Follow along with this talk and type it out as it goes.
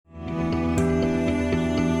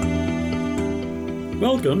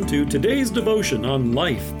Welcome to today's devotion on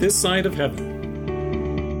life this side of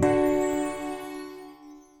heaven.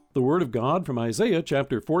 The Word of God from Isaiah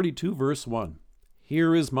chapter 42, verse 1.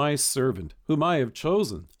 Here is my servant, whom I have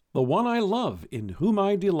chosen, the one I love, in whom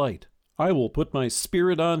I delight. I will put my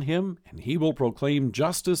spirit on him, and he will proclaim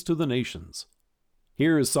justice to the nations.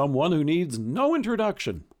 Here is someone who needs no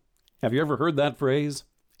introduction. Have you ever heard that phrase?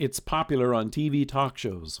 It's popular on TV talk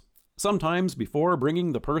shows. Sometimes, before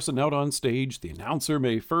bringing the person out on stage, the announcer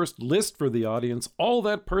may first list for the audience all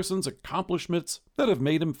that person's accomplishments that have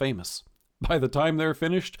made him famous. By the time they're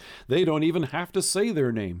finished, they don't even have to say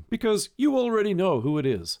their name, because you already know who it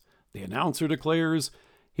is. The announcer declares,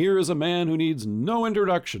 "Here is a man who needs no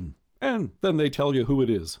introduction," and then they tell you who it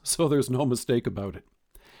is, so there's no mistake about it.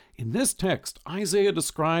 In this text, Isaiah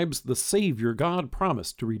describes the Savior God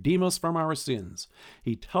promised to redeem us from our sins.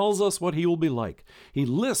 He tells us what he will be like. He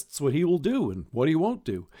lists what he will do and what he won't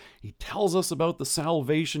do. He tells us about the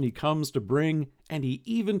salvation he comes to bring, and he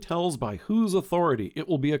even tells by whose authority it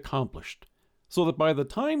will be accomplished. So that by the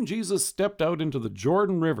time Jesus stepped out into the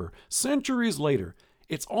Jordan River, centuries later,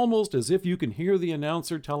 it's almost as if you can hear the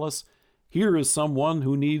announcer tell us, "Here is someone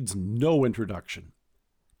who needs no introduction."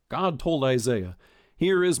 God told Isaiah,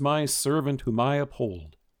 "Here is my servant whom I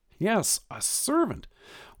uphold." Yes, a servant.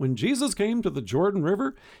 When Jesus came to the Jordan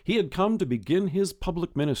River, he had come to begin his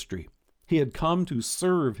public ministry. He had come to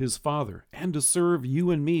serve his Father and to serve you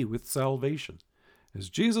and me with salvation. As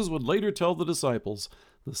Jesus would later tell the disciples,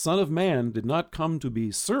 the Son of Man did not come to be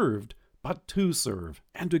served, but to serve,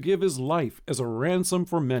 and to give his life as a ransom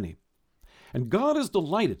for many. And God is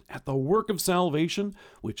delighted at the work of salvation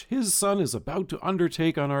which his Son is about to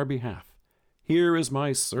undertake on our behalf. Here is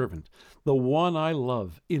my servant, the one I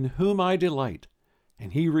love, in whom I delight.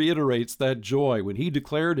 And he reiterates that joy when he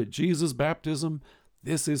declared at Jesus' baptism,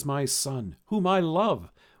 "This is my Son, whom I love.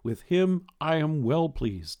 With him I am well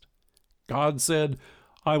pleased." God said,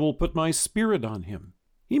 "I will put my spirit on him."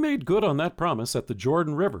 He made good on that promise at the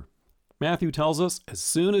Jordan River. Matthew tells us, as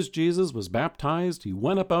soon as Jesus was baptized, he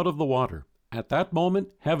went up out of the water. At that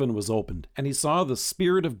moment, heaven was opened, and he saw the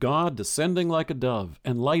Spirit of God descending like a dove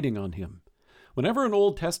and lighting on him. Whenever an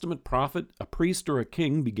Old Testament prophet, a priest, or a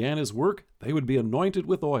king began his work, they would be anointed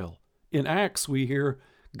with oil. In Acts, we hear,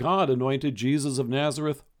 God anointed Jesus of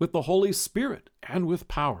Nazareth with the Holy Spirit and with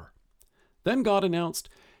power. Then God announced,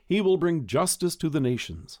 he will bring justice to the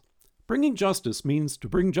nations. Bringing justice means to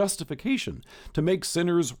bring justification, to make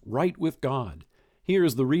sinners right with God.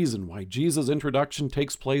 Here's the reason why Jesus' introduction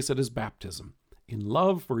takes place at his baptism. In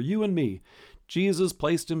love for you and me, Jesus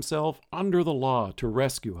placed himself under the law to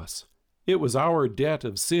rescue us. It was our debt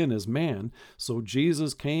of sin as man, so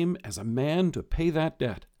Jesus came as a man to pay that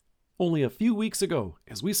debt. Only a few weeks ago,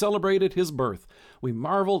 as we celebrated his birth, we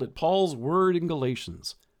marveled at Paul's word in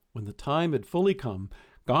Galatians. When the time had fully come,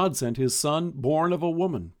 God sent his Son, born of a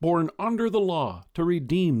woman, born under the law, to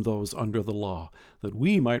redeem those under the law, that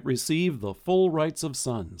we might receive the full rights of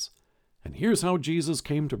sons. And here's how Jesus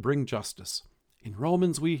came to bring justice. In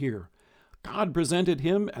Romans we hear, God presented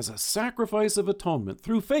him as a sacrifice of atonement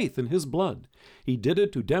through faith in his blood. He did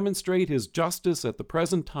it to demonstrate his justice at the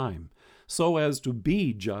present time, so as to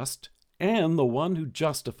be just and the one who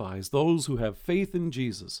justifies those who have faith in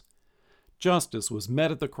Jesus. Justice was met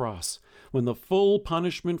at the cross, when the full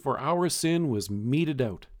punishment for our sin was meted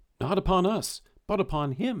out, not upon us, but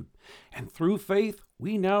upon him. And through faith,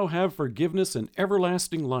 we now have forgiveness and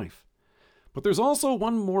everlasting life. But there's also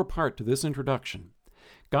one more part to this introduction.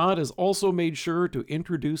 God has also made sure to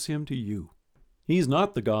introduce him to you. He's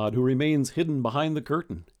not the God who remains hidden behind the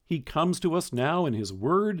curtain. He comes to us now in his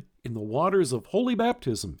word, in the waters of holy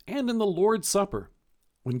baptism, and in the Lord's Supper.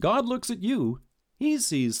 When God looks at you, he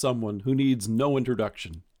sees someone who needs no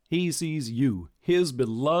introduction. He sees you, his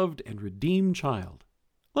beloved and redeemed child.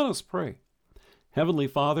 Let us pray. Heavenly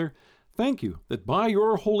Father, thank you that by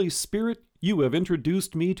your Holy Spirit you have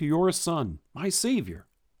introduced me to your Son, my Savior.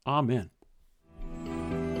 Amen.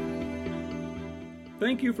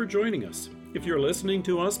 Thank you for joining us. If you're listening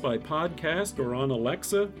to us by podcast or on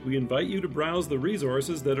Alexa, we invite you to browse the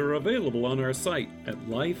resources that are available on our site at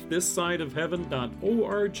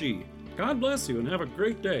lifethissideofheaven.org. God bless you and have a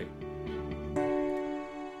great day.